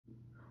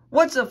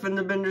What's up,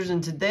 fender benders,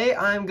 and today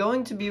I'm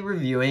going to be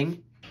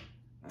reviewing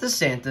the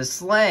Santa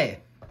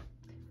Sleigh.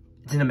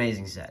 It's an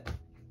amazing set.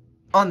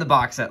 On the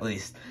box, at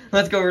least.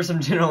 Let's go over some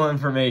general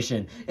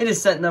information. It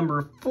is set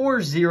number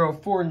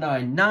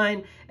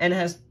 40499 and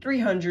has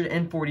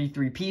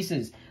 343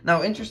 pieces.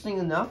 Now, interesting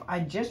enough, I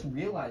just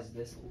realized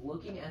this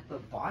looking at the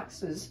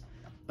boxes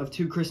of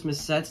two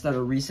Christmas sets that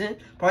are recent,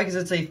 probably because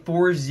it's a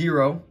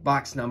 40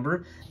 box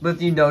number. But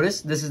if you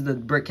notice, this is the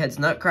Brickhead's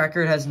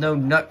Nutcracker. It has no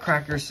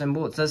Nutcracker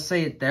symbol. It does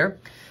say it there.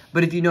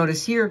 But if you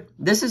notice here,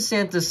 this is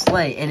Santa's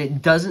sleigh, and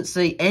it doesn't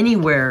say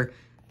anywhere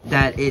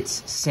that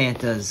it's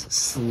Santa's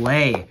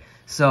sleigh.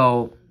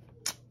 So,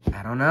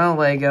 I don't know,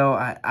 Lego.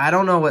 I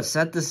don't know what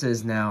set this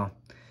is now.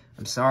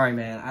 I'm sorry,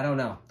 man. I don't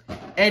know.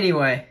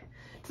 Anyway,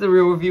 to the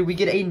real review, we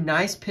get a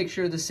nice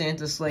picture of the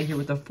Santa sleigh here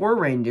with the 4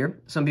 reindeer.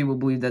 Some people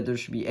believe that there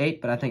should be 8,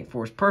 but I think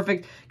 4 is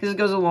perfect because it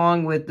goes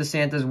along with the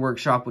Santa's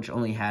workshop, which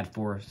only had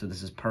 4, so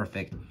this is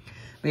perfect.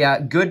 But yeah,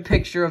 good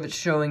picture of it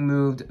showing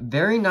moved.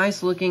 Very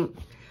nice looking.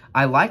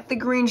 I like the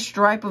green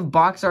stripe of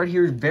box art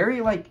here. Very,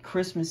 like,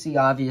 Christmassy,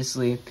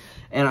 obviously.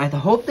 And I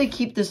hope they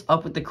keep this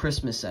up with the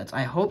Christmas sets.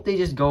 I hope they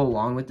just go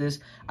along with this.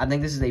 I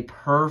think this is a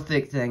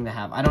perfect thing to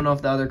have. I don't know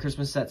if the other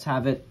Christmas sets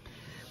have it.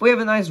 We have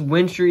a nice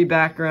wintry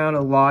background,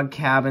 a log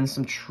cabin,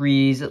 some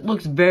trees. It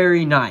looks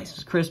very nice.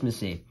 It's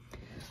Christmassy.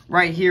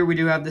 Right here, we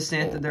do have the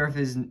Santa there with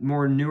his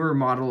more newer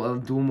model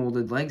of dual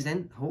molded legs,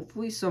 and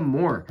hopefully some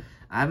more.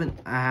 I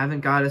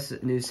haven't got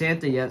a new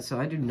Santa yet, so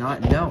I do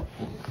not know.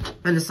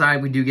 On the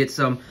side, we do get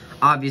some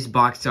obvious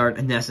box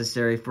art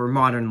necessary for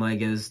modern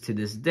Legos to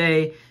this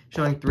day,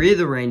 showing 3 of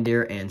the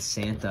reindeer and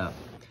Santa.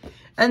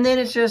 And then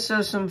it's just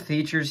some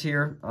features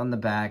here on the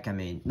back. I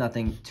mean,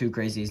 nothing too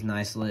crazy. It's a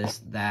nice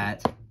list.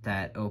 That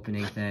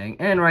opening thing.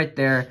 And right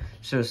there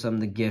shows some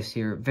of the gifts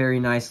here. Very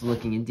nice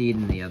looking indeed.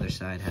 And the other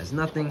side has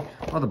nothing.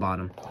 Well, the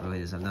bottom really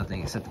does have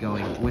nothing except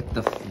going with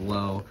the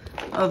flow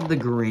of the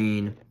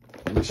green,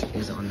 which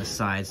is on the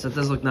side. So it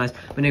does look nice.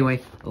 But anyway,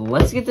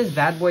 let's get this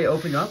bad boy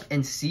open up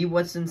and see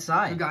what's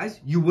inside. So guys,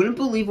 you wouldn't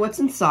believe what's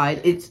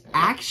inside. It's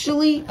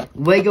actually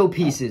Lego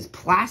pieces.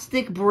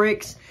 Plastic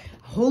bricks.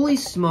 Holy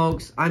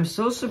smokes, I'm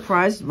so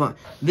surprised.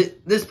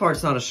 This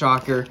part's not a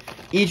shocker.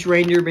 Each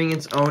reindeer being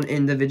its own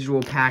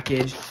individual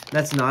package.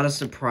 That's not a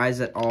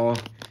surprise at all.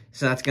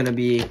 So that's going to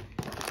be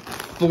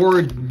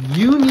 4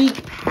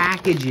 unique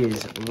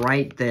packages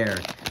right there.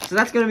 So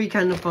that's going to be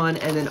kind of fun.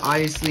 And then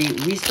obviously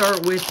we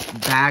start with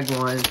bag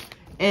 1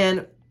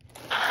 and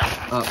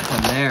up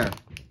from there.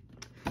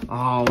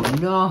 Oh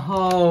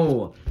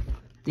no.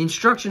 The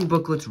instruction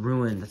booklet's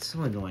ruined. That's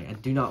so annoying. I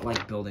do not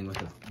like building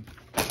with a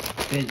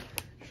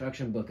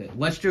instruction booklet.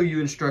 Let's show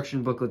you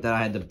instruction booklet that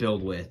I had to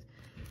build with.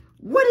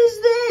 What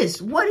is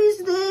this? What is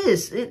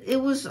this? It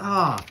was,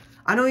 I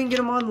know you can get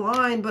them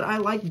online, but I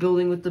like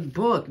building with the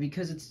book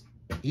because it's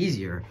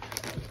easier.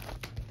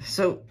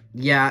 So,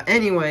 yeah,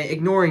 anyway,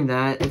 ignoring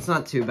that, it's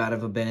not too bad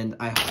of a bend.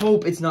 I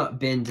hope it's not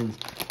bent in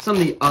some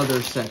of the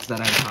other sets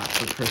that I got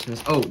for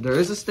Christmas. Oh, there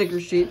is a sticker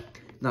sheet.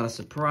 Not a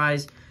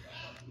surprise.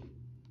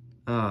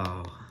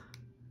 Oh,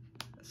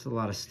 that's a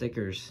lot of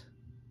stickers.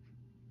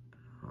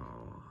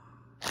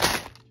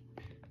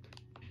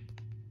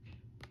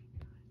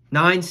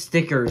 9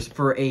 stickers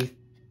for a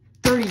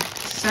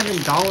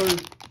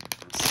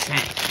 $37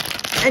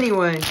 set.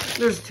 Anyway,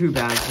 there's 2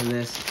 bags in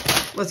this.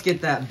 Let's get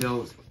that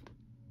built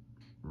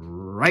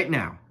right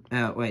now.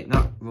 Wait,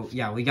 no. Well,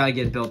 yeah, we gotta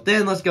get it built.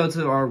 Then let's go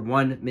to our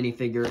 1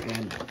 minifigure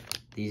and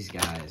these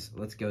guys.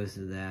 Let's go to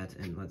that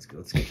and let's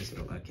get this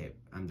built. Okay,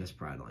 I'm just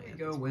prattling it.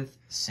 Go with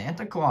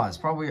Santa Claus.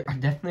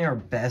 Definitely our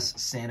best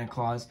Santa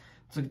Claus.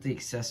 Let's look at the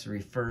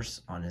accessory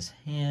first on his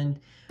hand.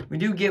 We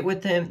do get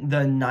with him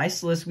the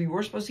nice list. We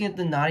were supposed to get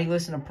the naughty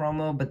list in a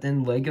promo, but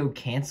then Lego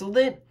canceled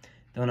it.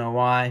 Don't know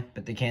why,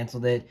 but they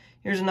canceled it.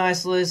 Here's a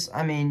nice list.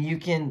 I mean, you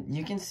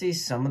can see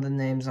some of the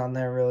names on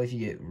there really if you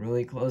get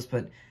really close,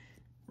 but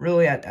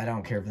really I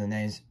don't care for the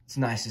names. It's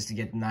nice just to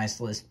get the nice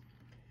list.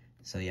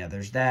 So yeah,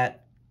 there's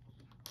that.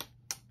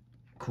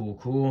 Cool,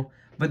 cool.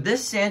 But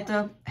this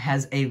Santa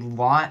has a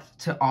lot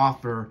to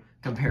offer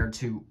compared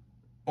to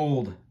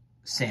old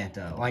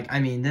Santa. Like, I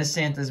mean, this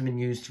Santa's been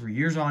used for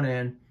years on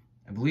end.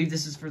 I believe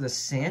this is for the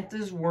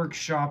Santa's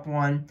Workshop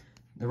one.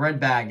 The red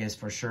bag is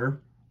for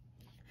sure.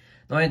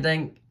 The only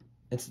thing,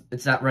 it's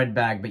that red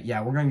bag. But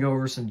yeah, we're going to go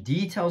over some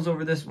details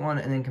over this one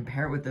and then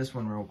compare it with this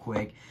one real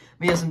quick.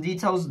 But yeah, some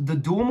details. The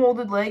dual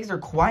molded legs are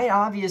quite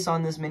obvious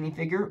on this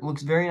minifigure.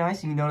 Looks very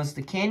nice. You can notice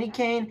the candy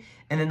cane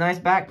and the nice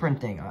back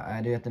printing.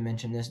 I do have to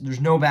mention this.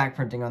 There's no back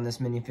printing on this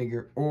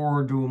minifigure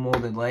or dual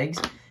molded legs.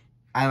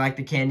 I like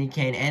the candy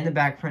cane and the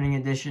back printing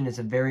edition. It's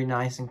a very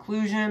nice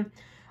inclusion.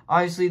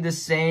 Obviously, the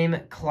same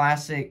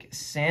classic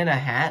Santa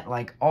hat,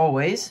 like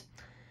always.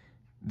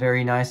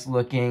 Very nice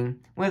looking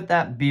with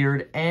that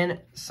beard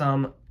and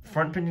some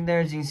front printing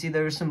there. As you can see,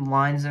 there's some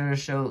lines there to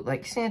show,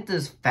 like,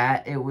 Santa's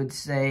fat, it would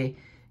say.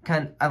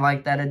 I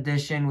like that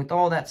addition with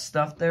all that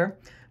stuff there.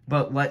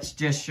 But let's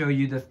just show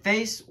you the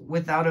face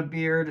without a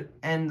beard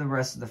and the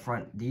rest of the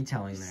front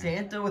detailing there.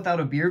 Santa without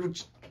a beard,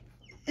 which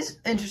is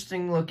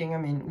interesting looking. I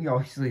mean, we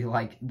obviously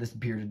like this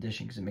beard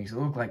addition because it makes it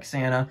look like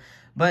Santa.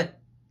 But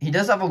he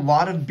does have a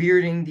lot of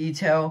bearding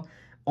detail,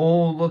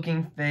 old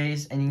looking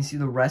face, and you can see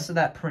the rest of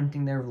that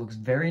printing there. It looks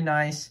very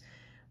nice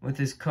with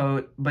his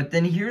coat. But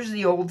then here's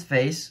the old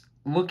face,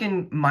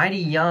 looking mighty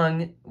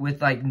young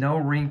with like no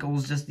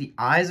wrinkles, just the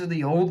eyes are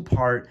the old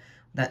part,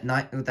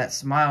 with that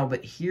smile.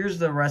 But here's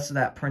the rest of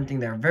that printing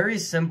there. Very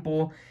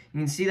simple. You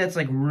can see that's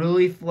like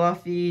really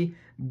fluffy.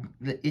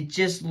 It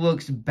just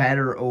looks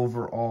better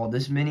overall.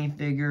 This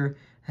minifigure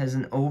has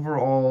an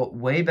overall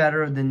way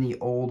better than the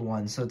old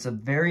one. So it's a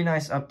very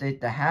nice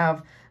update to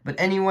have. But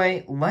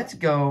anyway, let's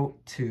go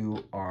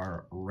to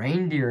our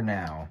reindeer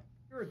now.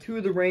 Here are two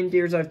of the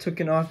reindeers I've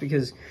taken off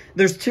because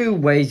there's two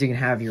ways you can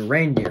have your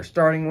reindeer.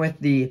 Starting with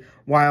the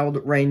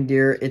wild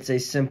reindeer, it's a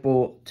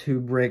simple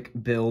 2-brick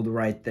build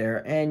right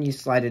there. And you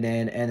slide it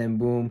in and then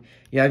boom,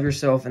 you have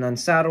yourself an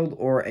unsaddled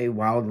or a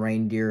wild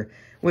reindeer,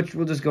 which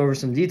we'll just go over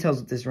some details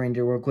with this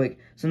reindeer real quick.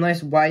 So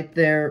nice white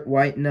there,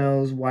 white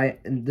nose,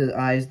 white the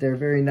eyes there,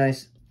 very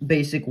nice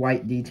basic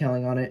white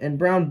detailing on it, and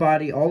brown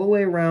body all the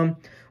way around.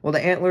 Well,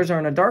 the antlers are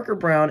in a darker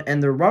brown,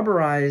 and they're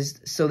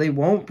rubberized, so they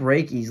won't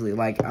break easily.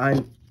 Like,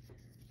 I'm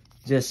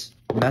just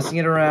messing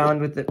it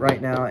around with it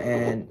right now,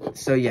 and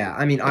so yeah,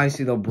 I mean,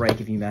 obviously they'll break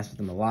if you mess with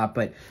them a lot,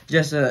 but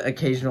just an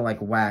occasional, like,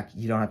 whack,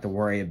 you don't have to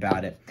worry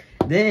about it.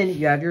 Then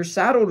you have your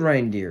saddled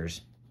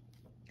reindeers,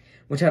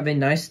 which have a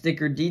nice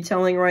sticker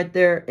detailing right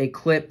there, the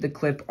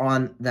clip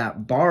on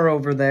that bar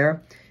over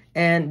there,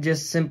 and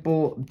just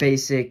simple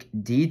basic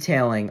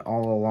detailing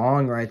all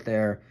along right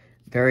there.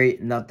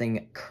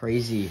 Nothing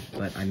crazy,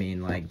 but I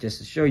mean, like, just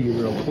to show you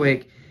real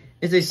quick,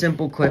 it's a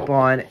simple clip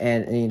on,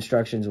 and the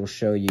instructions will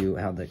show you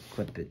how to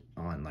clip it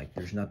on. Like,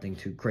 there's nothing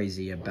too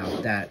crazy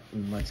about that.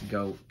 And let's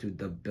go to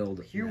the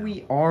build. Here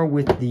we are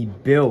with the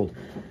build.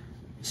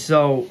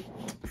 So,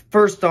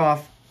 first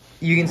off,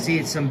 you can see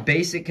it's some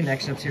basic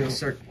connections here.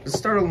 Let's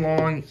start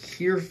along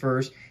here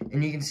first,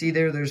 and you can see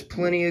there's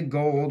plenty of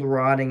gold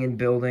rotting and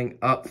building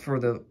up for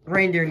the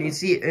reindeer, and you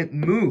see it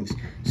moves.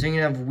 So you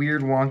can have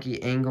weird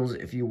wonky angles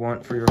if you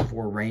want for your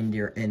 4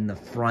 reindeer in the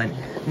front.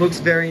 Looks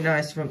very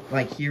nice from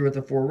like here with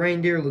the 4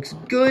 reindeer, looks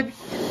good.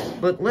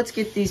 But let's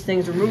get these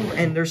things removed,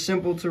 and they're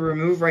simple to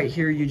remove. Right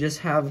here you just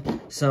have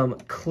some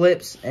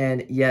clips,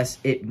 and yes,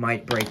 it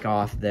might break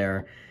off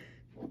there.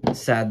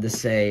 Sad to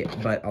say,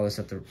 but I'll just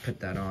have to put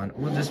that on.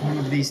 We'll just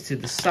move these to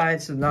the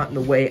side so not in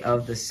the way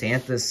of the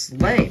Santa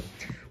sleigh.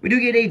 We do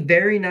get a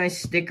very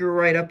nice sticker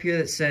right up here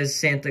that says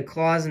Santa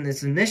Claus and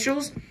its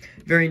initials.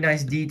 Very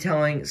nice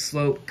detailing,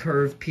 slope,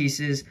 curved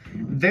pieces.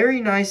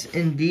 Very nice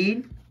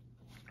indeed.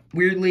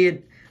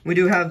 Weirdly, we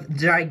do have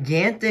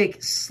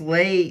gigantic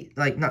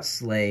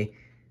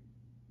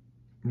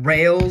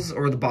rails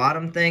or the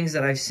bottom things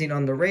that I've seen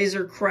on the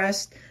Razor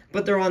Crest,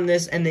 but they're on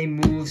this and they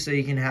move so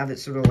you can have it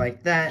sort of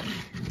like that.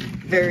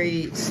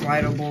 Very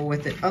slidable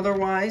with it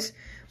otherwise,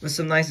 with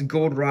some nice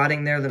gold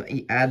rotting there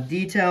that add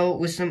detail,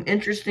 with some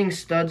interesting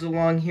studs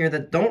along here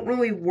that don't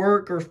really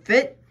work or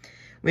fit.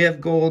 We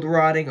have gold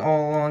rotting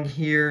all along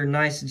here,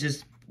 nice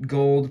just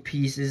gold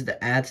pieces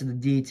to add to the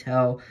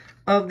detail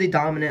of the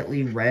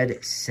dominantly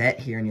red set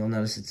here, and you'll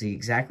notice it's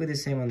exactly the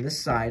same on this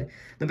side.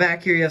 The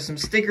back here you have some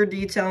sticker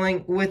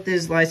detailing with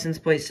this license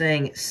plate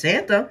saying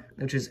Santa,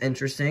 which is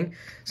interesting.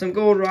 Some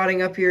gold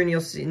rotting up here, and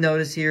you'll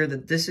notice here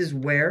that this is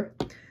where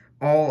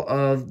all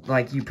of,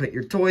 like, you put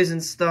your toys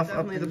and stuff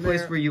definitely up in the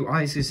place where you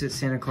obviously sit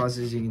Santa Claus,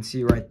 as you can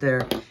see right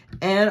there.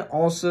 And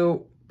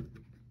also,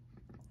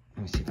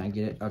 let me see if I can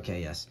get it.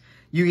 Okay, yes.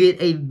 You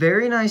get a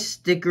very nice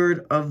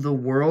stickered of the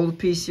world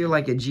piece here,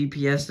 like a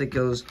GPS that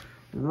goes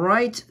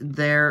right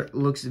there.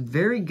 Looks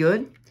very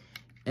good.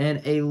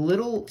 And a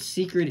little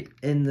secret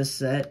in the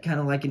set, kind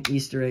of like an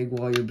Easter egg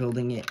while you're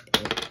building it.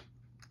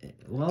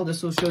 Well,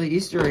 this will show the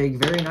Easter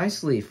egg very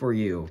nicely for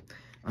you,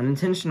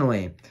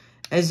 unintentionally.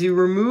 As you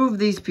remove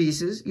these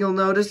pieces, you'll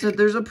notice that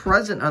there's a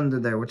present under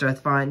there, which I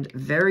find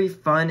very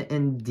fun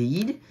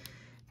indeed.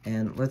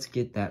 And let's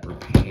get that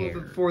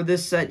repaired. For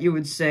this set, you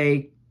would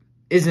say,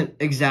 isn't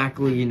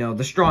exactly, you know,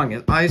 the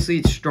strongest. Obviously,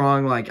 it's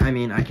strong. Like, I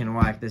mean, I can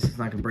whack this. It's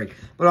not going to break.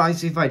 But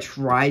obviously, if I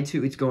try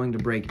to, it's going to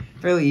break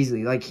fairly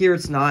easily. Like, here,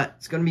 it's not.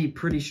 It's going to be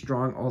pretty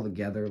strong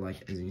altogether. Like,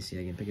 as you can see,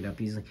 I can pick it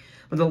up easily.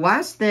 But the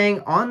last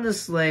thing on the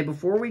sleigh,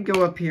 before we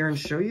go up here and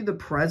show you the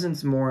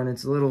presents more and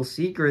its little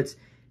secrets,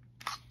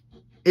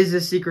 is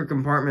a secret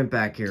compartment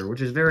back here, which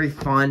is very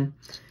fun.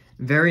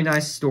 Very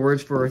nice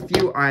storage for a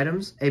few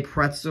items, a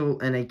pretzel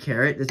and a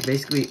carrot. That's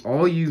basically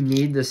all you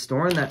need to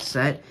store in that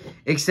set,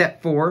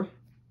 except for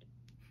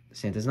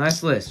Santa's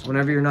Nice List.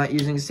 Whenever you're not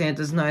using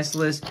Santa's Nice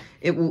List,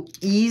 it will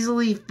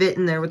easily fit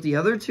in there with the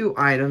other 2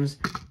 items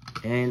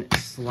and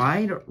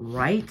slide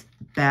right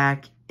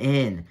back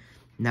in.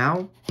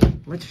 Now,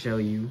 let's show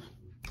you.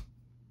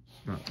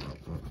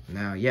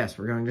 Now, yes,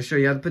 we're going to show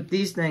you how to put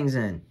these things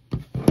in.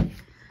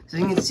 So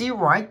you can see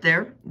right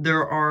there,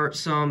 there are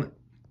some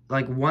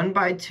like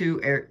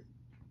 1x2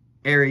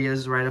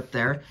 areas right up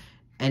there,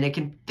 and it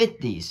can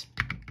fit these.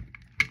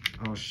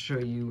 I'll show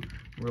you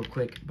real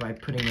quick by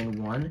putting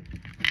in one.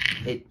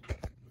 It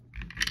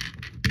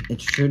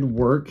should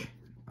work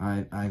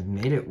I've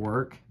made it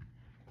work.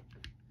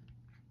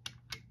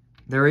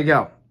 There we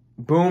go.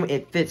 Boom,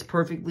 it fits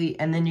perfectly,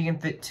 and then you can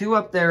fit 2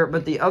 up there,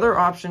 but the other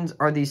options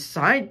are these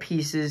side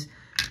pieces,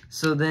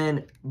 so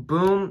then,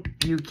 boom,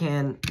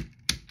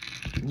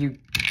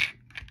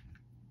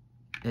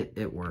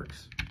 it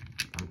works.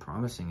 I'm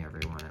promising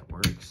everyone it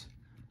works.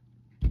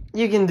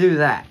 You can do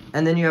that,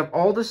 and then you have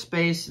all the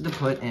space to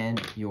put in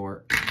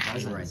your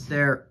presents. Right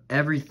there,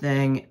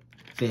 everything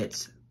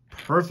fits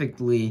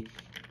perfectly,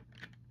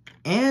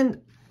 and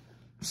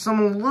a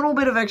little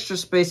bit of extra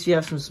space if you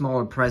have some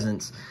smaller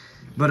presents.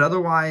 But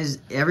otherwise,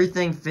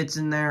 everything fits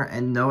in there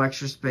and no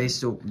extra space.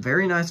 So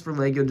very nice for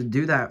Lego to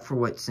do that for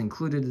what's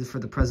included for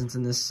the presents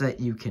in this set.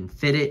 You can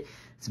fit it.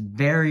 It's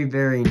very,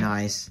 very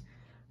nice.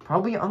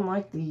 Probably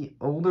unlike the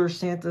older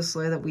Santa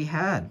sleigh that we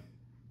had.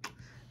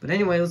 But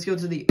anyway, let's go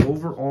to the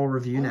overall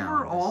review now.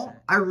 Overall,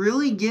 I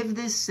really give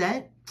this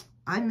set,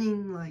 I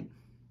mean, like,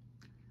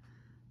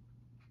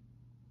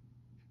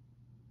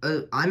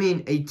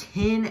 a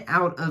 10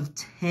 out of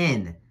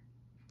 10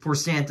 for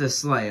Santa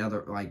sleigh.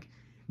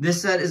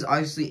 This set is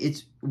obviously,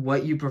 it's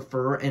what you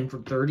prefer, and for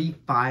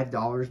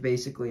 $35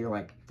 basically, or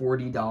like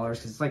 $40,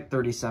 because it's like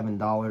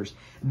 $37,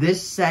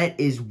 this set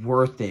is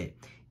worth it.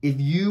 If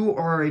you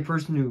are a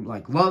person who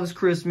like loves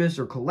Christmas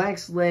or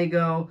collects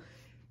Lego,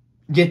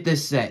 get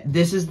this set.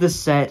 This is the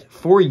set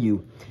for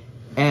you.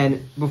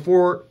 And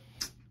before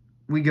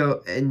we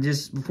go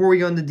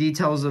into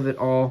details of it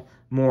all,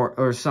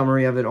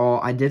 summary of it all,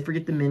 I did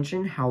forget to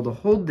mention how to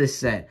hold this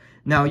set.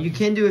 Now, you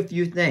can do a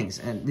few things,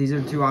 and these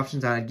are 2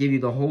 options that I give you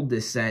to hold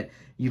this set.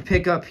 You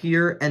pick up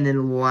here and then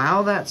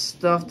allow that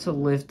stuff to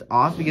lift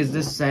off, because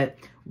this set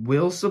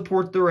will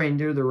support the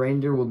reindeer. The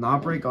reindeer will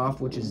not break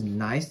off, which is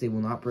nice. They will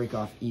not break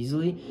off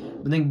easily.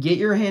 But then get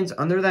your hands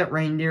under that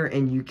reindeer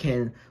and you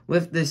can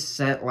lift this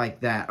set like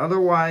that.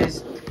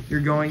 Otherwise,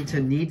 you're going to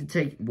need to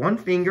take 1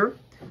 finger,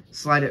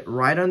 slide it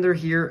right under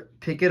here,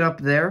 pick it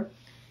up there,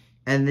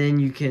 and then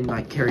you can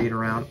like carry it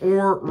around,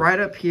 or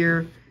right up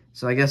here.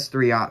 So I guess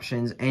 3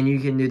 options, and you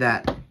can do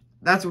that.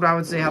 That's what I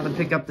would say how to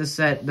pick up this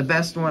set. The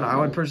best one I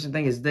would personally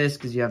think is this,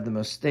 because you have the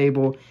most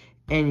stable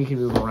and you can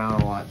move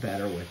around a lot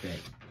better with it.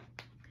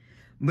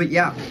 But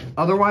yeah,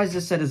 otherwise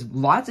this set has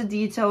lots of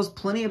details,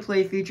 plenty of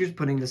play features,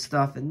 putting the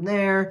stuff in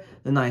there,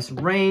 the nice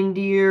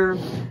reindeer,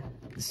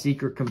 the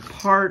secret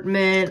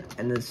compartment,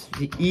 and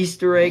the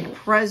Easter egg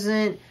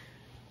present.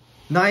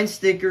 9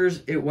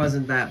 stickers, it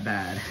wasn't that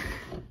bad.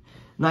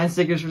 9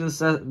 stickers for the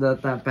set,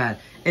 not that bad.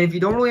 And if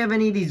you don't really have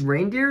any of these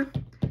reindeer,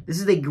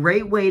 this is a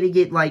great way to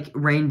get, like,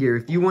 reindeer.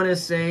 If you want to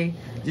say,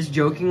 just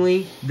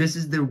jokingly, this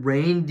is the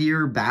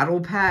reindeer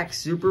battle pack,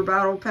 super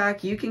battle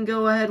pack, you can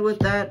go ahead with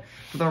that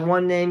with our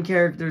 1 name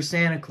character,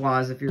 Santa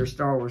Claus. If you're a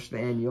Star Wars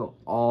fan, you'll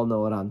all know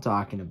what I'm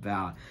talking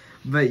about.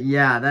 But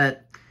yeah,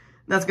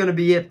 that's going to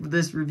be it for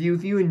this review.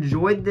 If you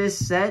enjoyed this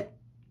set,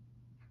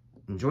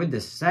 if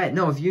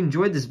you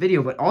enjoyed this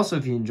video, but also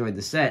if you enjoyed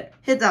the set,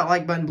 hit that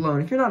like button below.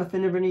 And if you're not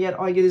offended yet,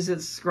 all you get is hit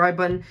the subscribe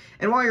button.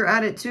 And while you're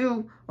at it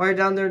too, while you're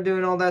down there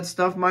doing all that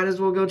stuff, might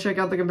as well go check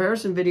out the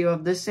comparison video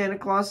of this Santa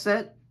Claus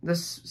set,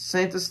 this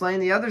Santa sleigh,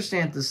 and the other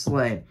Santa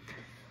sleigh.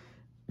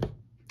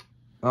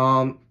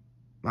 I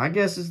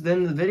guess it's the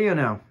end of the video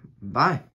now. Bye.